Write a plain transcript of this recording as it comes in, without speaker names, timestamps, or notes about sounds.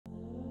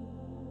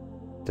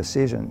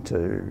decision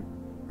to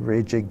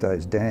rejig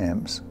those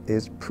dams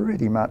is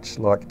pretty much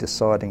like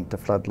deciding to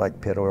flood Lake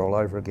Pedder all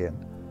over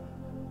again.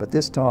 But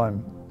this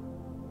time,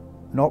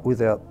 not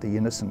without the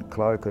innocent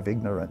cloak of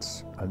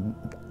ignorance and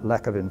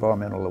lack of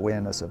environmental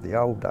awareness of the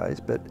old days,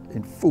 but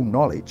in full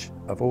knowledge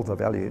of all the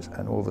values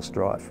and all the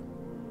strife.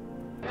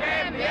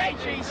 Damn the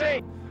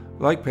HEC!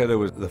 Lake Pedder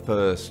was the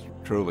first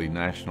truly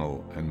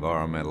national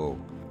environmental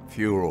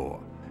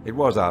furore. It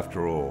was,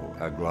 after all,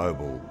 a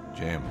global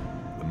gem,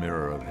 the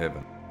mirror of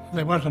heaven.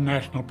 There was a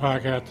national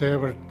park out there,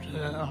 but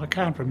I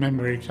can't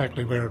remember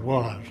exactly where it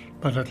was.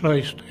 But at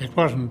least it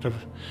wasn't of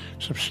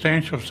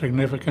substantial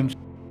significance.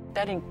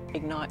 That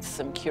ignites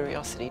some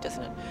curiosity,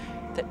 doesn't it?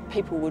 That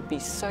people would be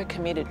so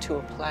committed to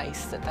a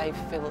place that they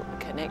feel a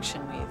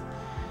connection with,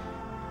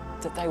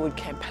 that they would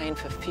campaign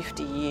for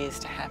 50 years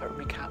to have it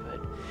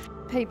recovered.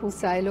 People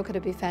say, look,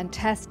 it'd be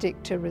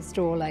fantastic to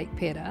restore Lake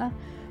Pedder,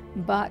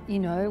 but, you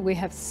know, we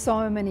have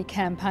so many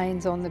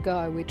campaigns on the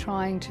go. We're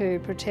trying to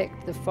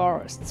protect the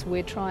forests,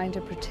 we're trying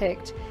to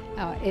protect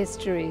our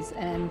estuaries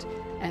and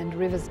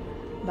rivers,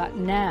 but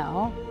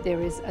now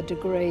there is a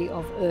degree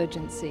of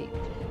urgency.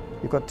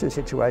 You've got two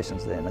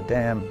situations then, a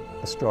dam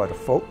astride a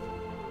fault,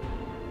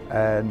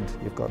 and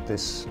you've got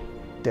this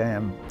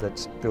dam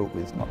that's built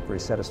with not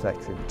very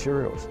satisfactory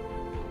materials.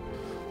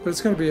 But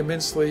it's going to be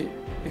immensely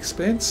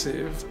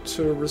expensive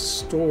to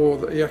restore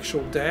the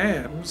actual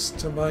dams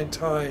to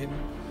maintain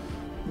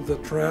the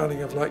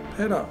drowning of Lake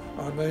Pedder.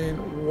 I mean,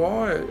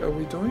 why are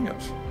we doing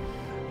it?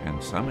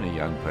 And so many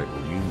young people,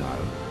 you know,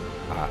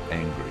 are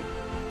angry.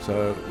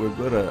 So we've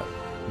got to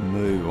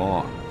move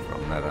on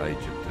from that age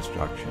of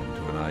destruction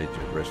to an age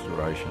of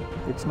restoration.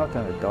 It's not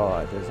going to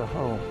die. There's a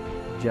whole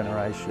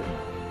generation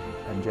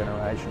and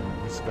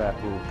generations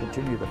that will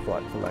continue the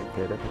fight for Lake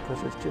Pedder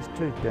because it's just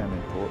too damn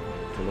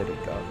important to let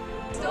it go.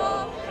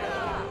 Stop!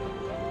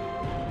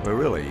 We're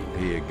really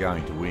here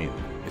going to win.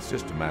 It's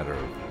just a matter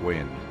of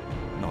when,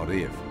 not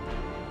if.